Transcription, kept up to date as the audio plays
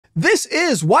This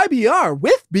is WhyBeAre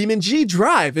with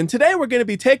BeamNG.drive, and today we're going to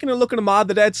be taking a look at a mod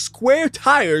that adds square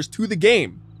tires to the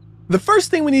game. The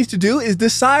first thing we need to do is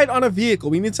decide on a vehicle.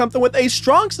 We need something with a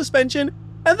strong suspension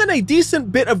and then a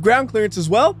decent bit of ground clearance as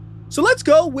well. So let's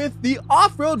go with the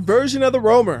off-road version of the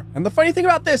Roamer. And the funny thing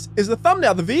about this is the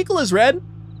thumbnail, the vehicle is red,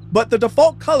 but the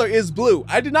default color is blue.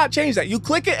 I did not change that. You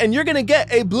click it and you're going to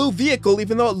get a blue vehicle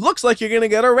even though it looks like you're going to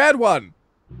get a red one.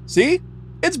 See?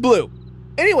 It's blue.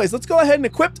 Anyways, let's go ahead and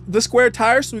equip the square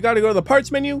tires. So we got to go to the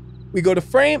parts menu, we go to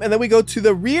frame, and then we go to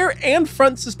the rear and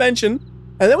front suspension,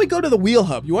 and then we go to the wheel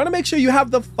hub. You want to make sure you have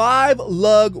the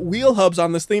 5-lug wheel hubs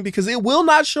on this thing because it will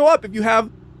not show up if you have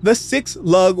the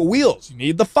 6-lug wheels. You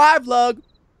need the 5-lug.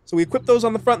 So we equip those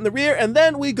on the front and the rear, and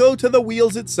then we go to the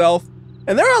wheels itself.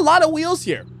 And there are a lot of wheels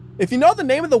here. If you know the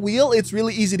name of the wheel, it's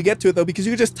really easy to get to it though because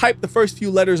you can just type the first few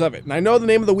letters of it. And I know the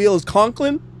name of the wheel is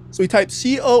Conklin, so we type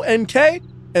C-O-N-K.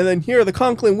 And then here are the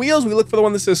Conklin wheels. We look for the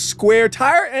one that says square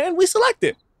tire and we select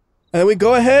it. And then we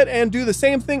go ahead and do the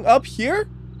same thing up here.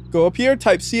 Go up here,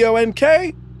 type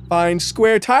C-O-N-K, find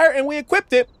square tire, and we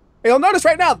equipped it. And you'll notice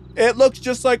right now, it looks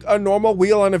just like a normal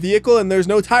wheel on a vehicle and there's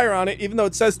no tire on it, even though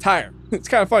it says tire. It's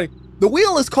kind of funny. The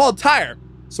wheel is called tire.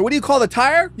 So what do you call the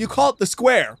tire? You call it the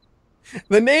square.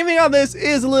 The naming on this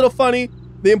is a little funny.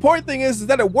 The important thing is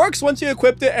that it works once you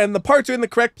equipped it and the parts are in the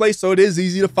correct place, so it is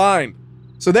easy to find.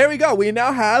 So there we go. We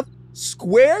now have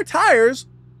square tires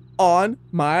on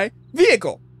my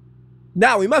vehicle.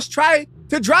 Now we must try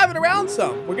to drive it around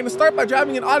some. We're going to start by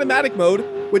driving in automatic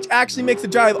mode, which actually makes the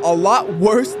drive a lot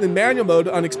worse than manual mode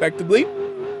unexpectedly.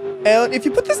 And if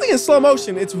you put this thing in slow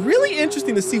motion, it's really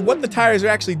interesting to see what the tires are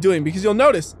actually doing because you'll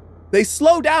notice they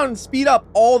slow down and speed up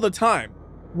all the time.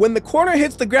 When the corner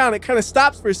hits the ground, it kind of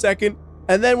stops for a second.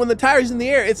 And then when the tire's in the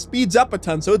air, it speeds up a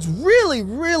ton. So it's really,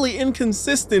 really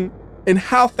inconsistent in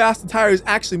how fast the tire is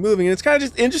actually moving. And it's kind of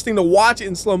just interesting to watch it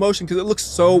in slow motion because it looks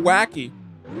so wacky.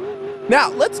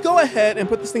 Now, let's go ahead and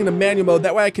put this thing into manual mode.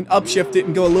 That way I can upshift it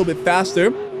and go a little bit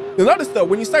faster. You'll notice though,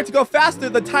 when you start to go faster,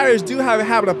 the tires do have a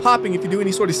habit of popping if you do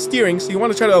any sort of steering. So you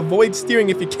want to try to avoid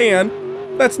steering if you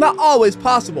can. That's not always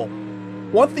possible.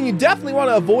 One thing you definitely want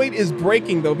to avoid is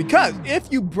braking though, because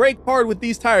if you brake hard with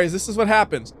these tires, this is what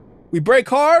happens. We brake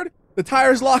hard, the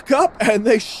tires lock up, and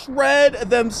they shred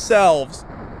themselves.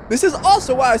 This is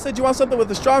also why I said you want something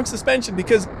with a strong suspension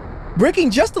because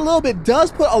braking just a little bit does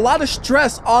put a lot of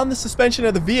stress on the suspension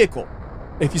of the vehicle.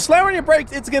 If you slam on your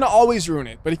brakes, it's going to always ruin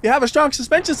it. But if you have a strong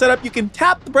suspension setup, you can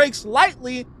tap the brakes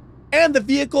lightly and the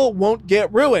vehicle won't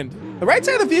get ruined. The right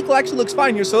side of the vehicle actually looks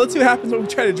fine here, so let's see what happens when we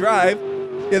try to drive.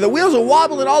 Yeah, the wheels are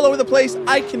wobbling all over the place.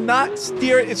 I cannot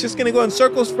steer it. It's just going to go in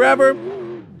circles forever.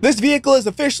 This vehicle is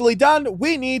officially done.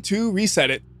 We need to reset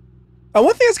it. And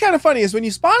one thing that's kind of funny is when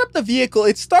you spawn up the vehicle,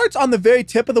 it starts on the very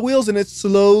tip of the wheels and it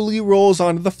slowly rolls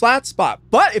onto the flat spot.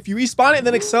 But if you respawn it and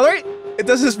then accelerate, it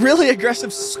does this really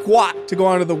aggressive squat to go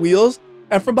onto the wheels.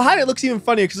 And from behind it looks even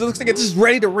funnier because it looks like it's just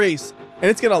ready to race. And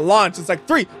it's going to launch. It's like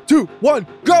 3, 2, 1,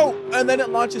 go! And then it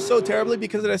launches so terribly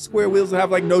because it has square wheels that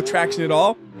have like no traction at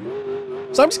all.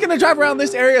 So I'm just going to drive around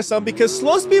this area some because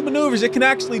slow speed maneuvers, it can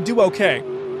actually do okay.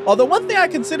 Although one thing I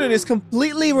considered is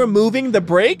completely removing the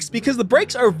brakes because the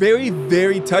brakes are very,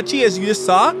 very touchy as you just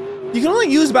saw. You can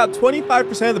only use about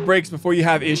 25% of the brakes before you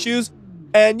have issues.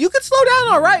 And you can slow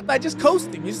down all right by just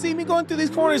coasting. You see me going through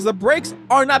these corners, the brakes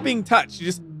are not being touched. You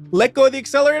just let go of the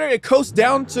accelerator, it coasts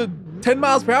down to 10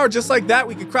 miles per hour just like that.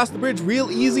 We could cross the bridge real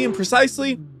easy and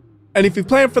precisely. And if you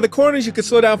plan for the corners, you could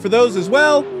slow down for those as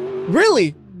well.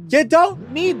 Really, you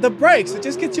don't need the brakes. It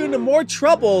just gets you into more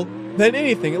trouble than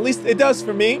anything. At least it does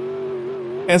for me.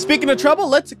 And speaking of trouble,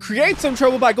 let's create some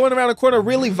trouble by going around a corner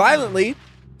really violently.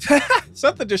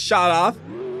 Something just shot off.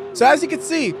 So as you can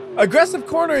see, aggressive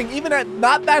cornering, even at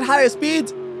not that high of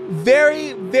speeds,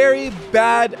 very, very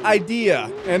bad idea.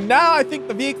 And now I think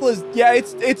the vehicle is, yeah,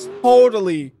 it's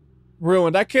totally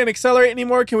ruined. I can't accelerate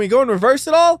anymore. Can we go and reverse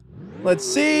it all? Let's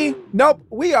see. Nope,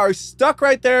 we are stuck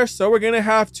right there. So we're gonna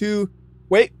have to,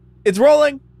 wait, it's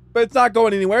rolling, but it's not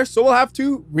going anywhere. So we'll have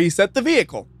to reset the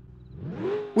vehicle.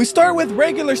 We start with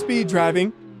regular speed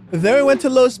driving, then we went to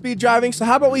low speed driving. So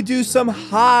how about we do some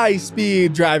high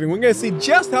speed driving? We're gonna see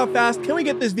just how fast can we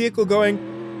get this vehicle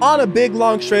going on a big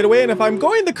long straightaway. And if I'm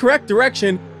going the correct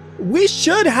direction, we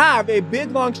should have a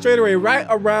big long straightaway right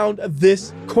around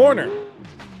this corner.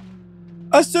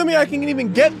 Assuming I can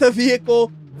even get the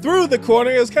vehicle through the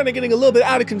corner. It was kind of getting a little bit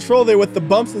out of control there with the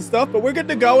bumps and stuff, but we're good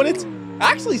to go. And it's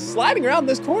actually sliding around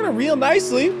this corner real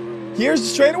nicely. Here's the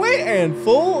straightaway and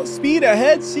full speed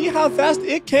ahead. See how fast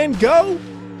it can go.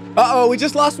 Uh-oh, we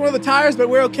just lost one of the tires, but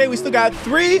we're okay. We still got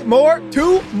 3 more,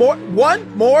 2 more,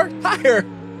 1 more tire.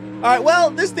 All right, well,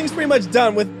 this thing's pretty much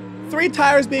done with 3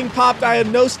 tires being popped, I had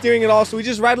no steering at all, so we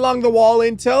just ride along the wall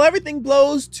until everything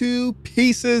blows to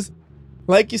pieces,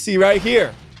 like you see right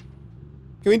here.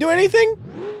 Can we do anything?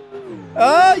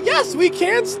 Yes, we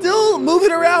can still move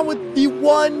it around with the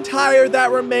 1 tire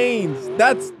that remains.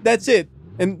 That's it.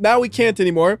 And now we can't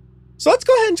anymore. So let's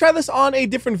go ahead and try this on a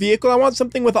different vehicle. I want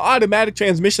something with an automatic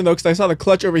transmission though, because I saw the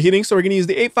clutch overheating. So we're going to use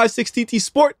the 856 TT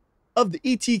Sport of the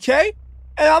ETK.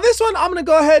 And on this one, I'm going to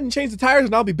go ahead and change the tires,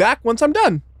 and I'll be back once I'm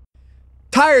done.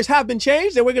 Tires have been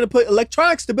changed, and we're going to put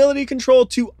electronic stability control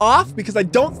to off because I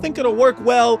don't think it'll work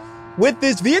well with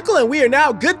this vehicle, and we are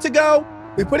now good to go.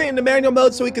 We put it into manual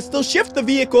mode so we can still shift the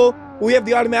vehicle. We have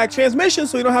the automatic transmission,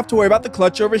 so we don't have to worry about the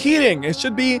clutch overheating. It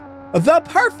should be the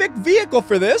perfect vehicle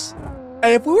for this.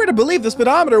 And if we were to believe the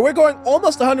speedometer, we're going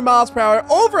almost 100 miles per hour,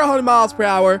 over 100 miles per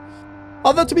hour.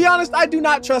 Although, to be honest, I do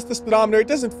not trust the speedometer. It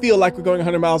doesn't feel like we're going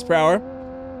 100 miles per hour.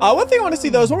 One thing I want to see,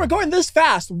 though, is when we're going this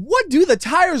fast, what do the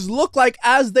tires look like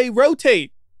as they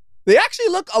rotate? They actually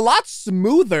look a lot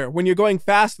smoother when you're going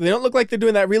fast. They don't look like they're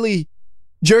doing that really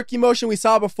jerky motion we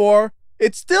saw before.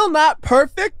 It's still not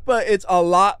perfect, but it's a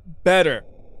lot better.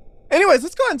 Anyways,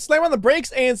 let's go ahead and slam on the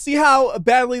brakes and see how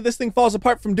badly this thing falls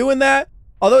apart from doing that.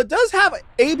 Although it does have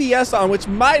ABS on, which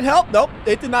might help. Nope,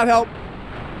 it did not help.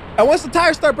 And once the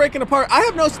tires start breaking apart, I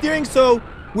have no steering, so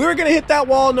we were going to hit that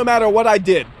wall no matter what I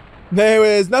did. There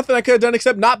is nothing I could have done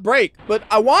except not brake. But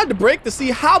I wanted to brake to see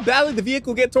how badly the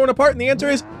vehicle will get torn apart, and the answer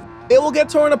is it will get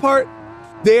torn apart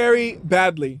very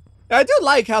badly. And I do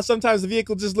like how sometimes the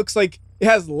vehicle just looks like it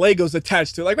has Legos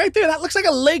attached to it. Like right there, that looks like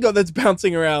a Lego that's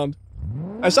bouncing around.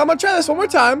 All right, so I'm going to try this one more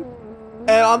time.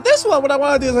 And on this one, what I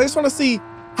want to do is I just want to see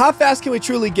how fast can we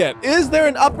truly get? Is there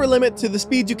an upper limit to the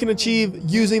speed you can achieve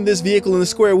using this vehicle in the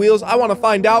square wheels? I want to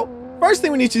find out. First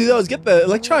thing we need to do though is get the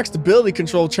electronic stability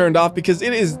control turned off because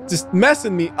it is just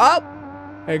messing me up.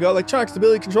 There you go, electronic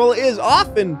stability control is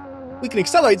off and we can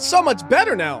accelerate so much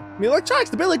better now. I mean, electronic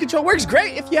stability control works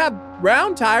great if you have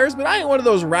round tires, but I ain't one of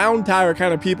those round tire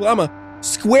kind of people. I'm a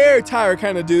square tire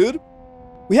kind of dude.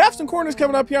 We have some corners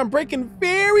coming up here. I'm braking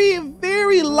very,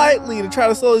 very lightly to try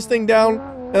to slow this thing down.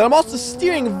 And I'm also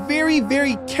steering very,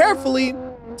 very carefully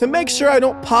to make sure I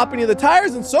don't pop any of the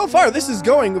tires. And so far, this is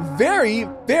going very,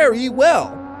 very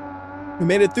well. We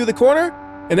made it through the corner.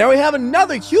 And now we have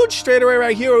another huge straightaway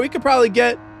right here where we could probably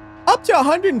get up to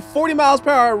 140 miles per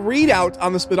hour readout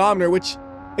on the speedometer, which,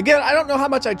 again, I don't know how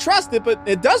much I trust it, but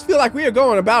it does feel like we are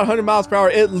going about 100 miles per hour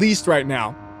at least right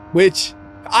now, which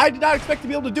I did not expect to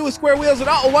be able to do with square wheels at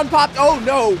all. Oh, one popped. Oh,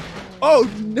 no. Oh,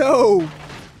 no.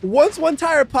 Once one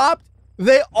tire popped,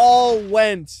 they all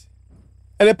went.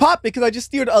 And it popped because I just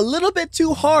steered a little bit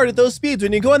too hard at those speeds.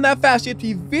 When you're going that fast, you have to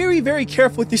be very, very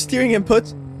careful with your steering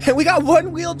inputs. And we got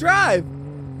one-wheel drive.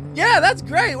 Yeah, that's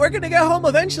great. We're going to get home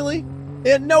eventually.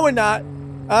 And no, we're not.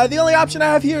 The only option I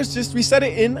have here is just reset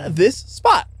it in this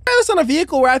spot. Try this on a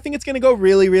vehicle where I think it's going to go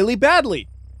really, really badly.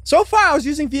 So far, I was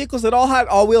using vehicles that all had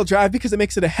all-wheel drive because it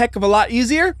makes it a heck of a lot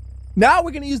easier. Now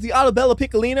we're going to use the Autobella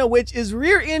Piccolina, which is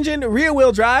rear engine, rear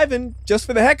wheel drive. And just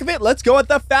for the heck of it, let's go at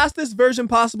the fastest version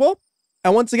possible.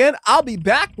 And once again, I'll be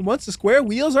back once the square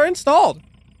wheels are installed.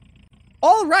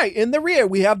 All right, in the rear,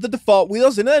 we have the default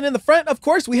wheels. And then in the front, of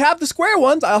course, we have the square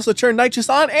ones. I also turned nitrous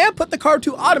on and put the car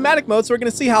to automatic mode. So we're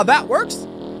going to see how that works.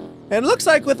 And it looks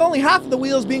like with only half of the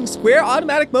wheels being square,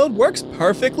 automatic mode works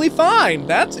perfectly fine.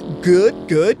 That's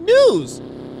good news.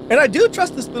 And I do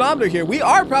trust the speedometer here. We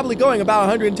are probably going about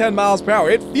 110 miles per hour.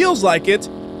 It feels like it.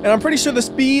 And I'm pretty sure the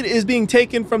speed is being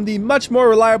taken from the much more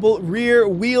reliable rear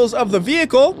wheels of the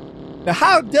vehicle. Now,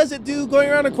 how does it do going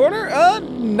around a corner?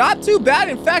 Not too bad.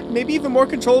 In fact, maybe even more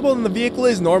controllable than the vehicle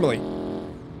is normally.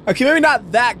 Okay, maybe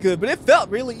not that good, but it felt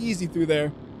really easy through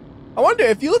there. I wonder,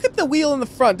 if you look at the wheel in the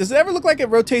front, does it ever look like it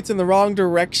rotates in the wrong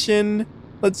direction?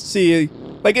 Let's see.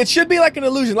 Like, it should be like an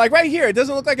illusion. Like right here, it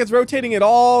doesn't look like it's rotating at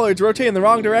all or it's rotating in the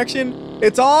wrong direction.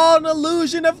 It's all an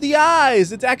illusion of the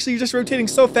eyes. It's actually just rotating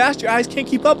so fast, your eyes can't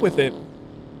keep up with it.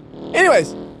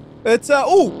 Anyways, it's,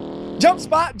 ooh, jump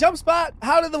spot.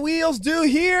 How did the wheels do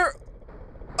here?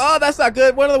 Oh, that's not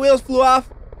good. One of the wheels flew off.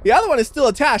 The other one is still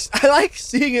attached. I like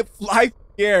seeing it fly through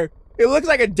the air. It looks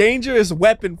like a dangerous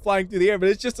weapon flying through the air, but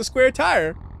it's just a square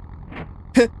tire.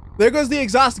 There goes the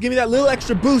exhaust to give me that little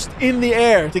extra boost in the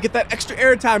air to get that extra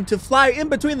air time to fly in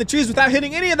between the trees without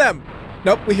hitting any of them.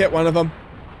 Nope, we hit one of them.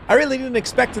 I really didn't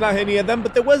expect to not hit any of them,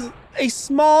 but there was a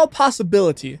small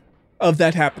possibility of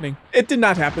that happening. It did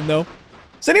not happen though.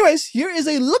 So anyways, here is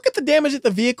a look at the damage at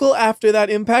the vehicle after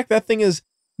that impact. That thing has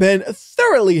been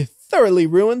thoroughly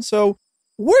ruined. So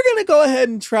we're going to go ahead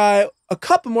and try a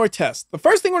couple more tests. The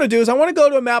first thing I want to do is I want to go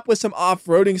to a map with some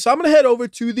off-roading. So I'm going to head over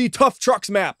to the Tough Trucks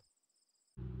map.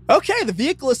 Okay, the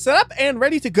vehicle is set up and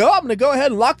ready to go. I'm gonna go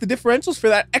ahead and lock the differentials for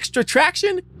that extra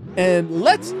traction. And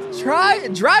let's try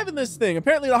driving this thing.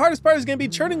 Apparently the hardest part is gonna be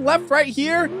turning left right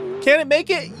here. Can it make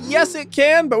it? Yes, it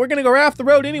can, but we're gonna go right off the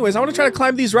road anyways. I wanna try to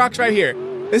climb these rocks right here.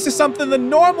 This is something the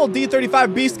normal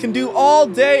D35 Beast can do all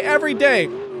day, every day.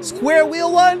 Square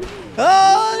wheel one?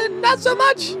 Not so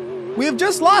much. We've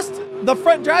just lost the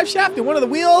front drive shaft in one of the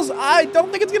wheels. I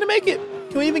don't think it's gonna make it.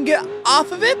 Can we even get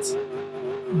off of it?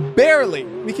 Barely.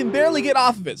 We can barely get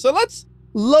off of it. So let's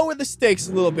lower the stakes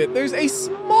a little bit. There's a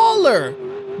smaller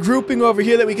grouping over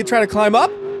here that we could try to climb up.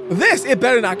 This, it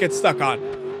better not get stuck on.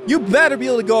 You better be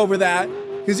able to go over that,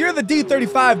 because you're the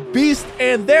D35 Beast,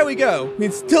 and there we go. We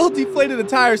still deflated a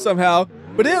tire somehow,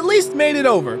 but it at least made it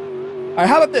over. All right,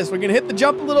 how about this? We're gonna hit the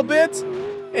jump a little bit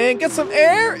and get some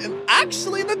air, and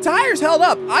actually the tires held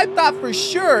up. I thought for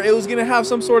sure it was gonna have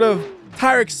some sort of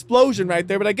tire explosion right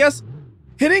there, but I guess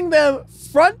hitting them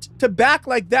front to back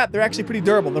like that, they're actually pretty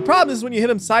durable. The problem is when you hit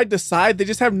them side to side, they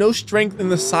just have no strength in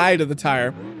the side of the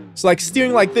tire. So like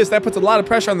steering like this, that puts a lot of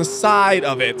pressure on the side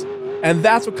of it. And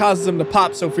that's what causes them to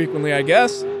pop so frequently, I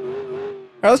guess. All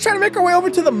right, let's try to make our way over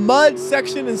to the mud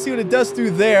section and see what it does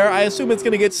through there. I assume it's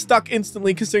gonna get stuck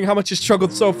instantly considering how much it's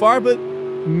struggled so far, but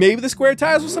maybe the square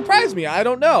tires will surprise me. I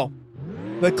don't know.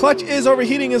 The clutch is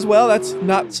overheating as well. That's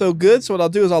not so good. So what I'll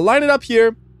do is I'll line it up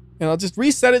here and I'll just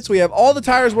reset it so we have all the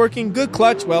tires working. Good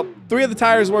clutch. Well, 3 of the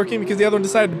tires working because the other one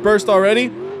decided to burst already.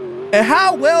 And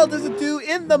how well does it do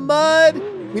in the mud?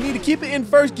 We need to keep it in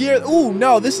first gear. Ooh,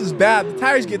 no, this is bad. The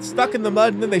tires get stuck in the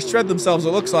mud and then they shred themselves,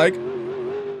 it looks like.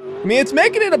 I mean, it's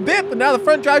making it a bit, but now the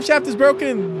front drive shaft is broken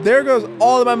and there goes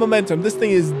all of my momentum. This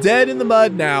thing is dead in the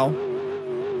mud now.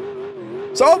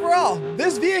 So overall,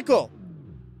 this vehicle,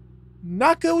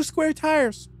 not good with square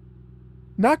tires.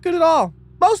 Not good at all.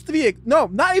 Most vehicles, no,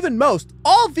 not even most.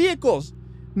 All vehicles,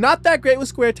 not that great with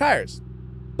square tires.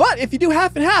 But if you do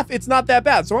half and half, it's not that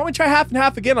bad. So why don't we try half and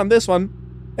half again on this one?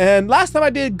 And last time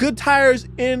I did good tires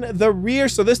in the rear,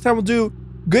 so this time we'll do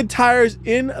good tires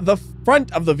in the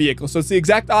front of the vehicle. So it's the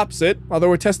exact opposite, although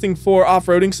we're testing for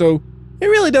off-roading, so it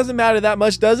really doesn't matter that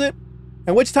much, does it?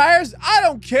 And which tires? I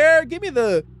don't care. Give me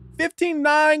the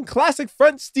 15.9 classic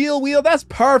front steel wheel. That's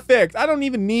perfect. I don't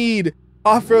even need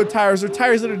off-road tires or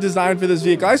tires that are designed for this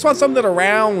vehicle. I just want something that are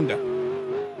round.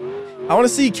 I want to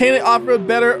see, can it off-road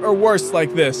better or worse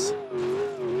like this?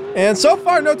 And so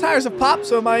far, no tires have popped,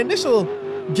 so my initial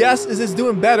guess is it's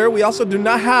doing better. We also do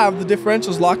not have the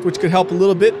differentials locked, which could help a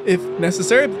little bit if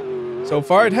necessary. So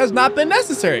far, it has not been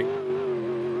necessary.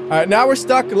 All right, now we're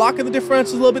stuck. Locking the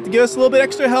differentials a little bit to give us a little bit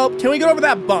extra help. Can we get over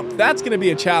that bump? That's going to be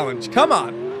a challenge. Come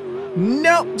on.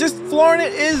 Nope, just flooring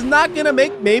it is not going to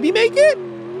maybe make it?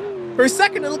 For a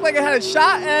second, it looked like I had a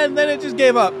shot, and then it just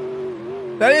gave up.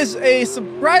 That is a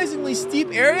surprisingly steep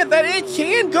area that it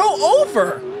can go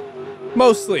over,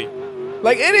 mostly.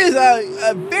 Like, it is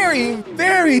a very,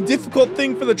 very difficult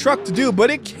thing for the truck to do, but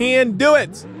it can do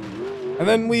it. And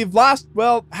then we've lost,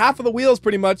 well, half of the wheels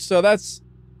pretty much, so that's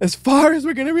as far as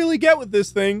we're going to really get with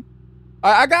this thing.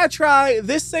 I got to try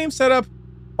this same setup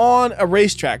on a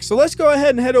racetrack. So let's go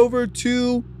ahead and head over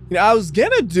to, I was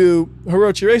going to do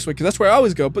Hirochi Raceway because that's where I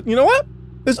always go. But you know what?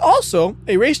 There's also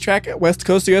a racetrack at West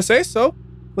Coast USA, so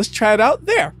let's try it out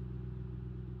there.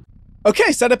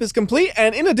 Okay, setup is complete,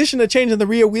 and in addition to changing the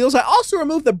rear wheels, I also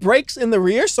removed the brakes in the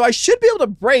rear, so I should be able to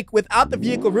brake without the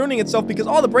vehicle ruining itself because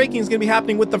all the braking is going to be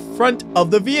happening with the front of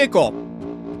the vehicle.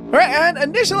 All right, and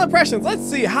initial impressions. Let's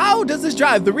see, how does this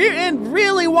drive? The rear end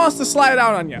really wants to slide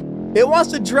out on you. It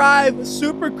wants to drive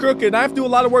super crooked. I have to do a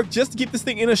lot of work just to keep this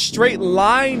thing in a straight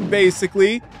line,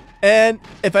 basically, and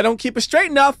if I don't keep it straight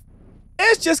enough,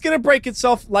 it's just going to break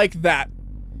itself like that.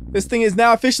 This thing is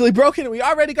now officially broken, and we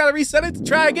already got to reset it to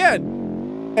try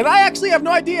again. And I actually have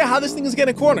no idea how this thing is going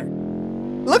to corner.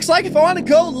 Looks like if I want to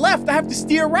go left, I have to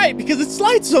steer right because it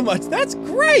slides so much. That's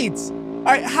great. All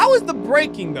right, how is the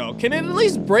braking, though? Can it at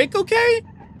least brake okay?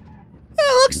 Yeah,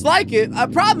 it looks like it. The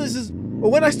problem is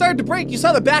when I started to brake, you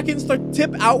saw the back end start to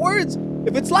tip outwards.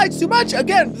 If it slides too much,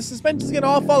 again, the suspension is going to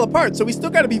all fall apart. So we still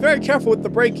got to be very careful with the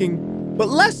braking. But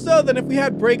less so than if we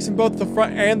had brakes in both the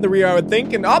front and the rear, I would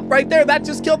think. And up right there, that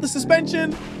just killed the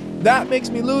suspension. That makes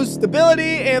me lose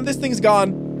stability, and this thing's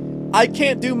gone. I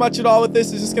can't do much at all with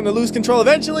this. It's just going to lose control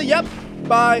eventually. Yep,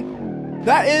 bye.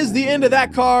 That is the end of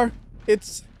that car.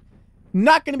 It's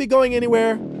not going to be going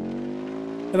anywhere.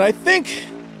 And I think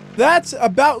that's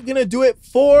about going to do it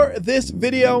for this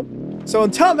video. So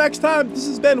until next time, this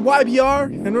has been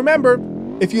WhyBeAre. And remember,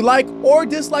 if you like or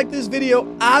dislike this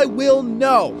video, I will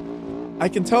know. I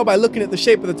can tell by looking at the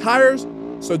shape of the tires.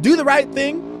 So do the right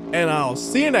thing, and I'll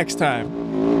see you next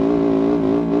time.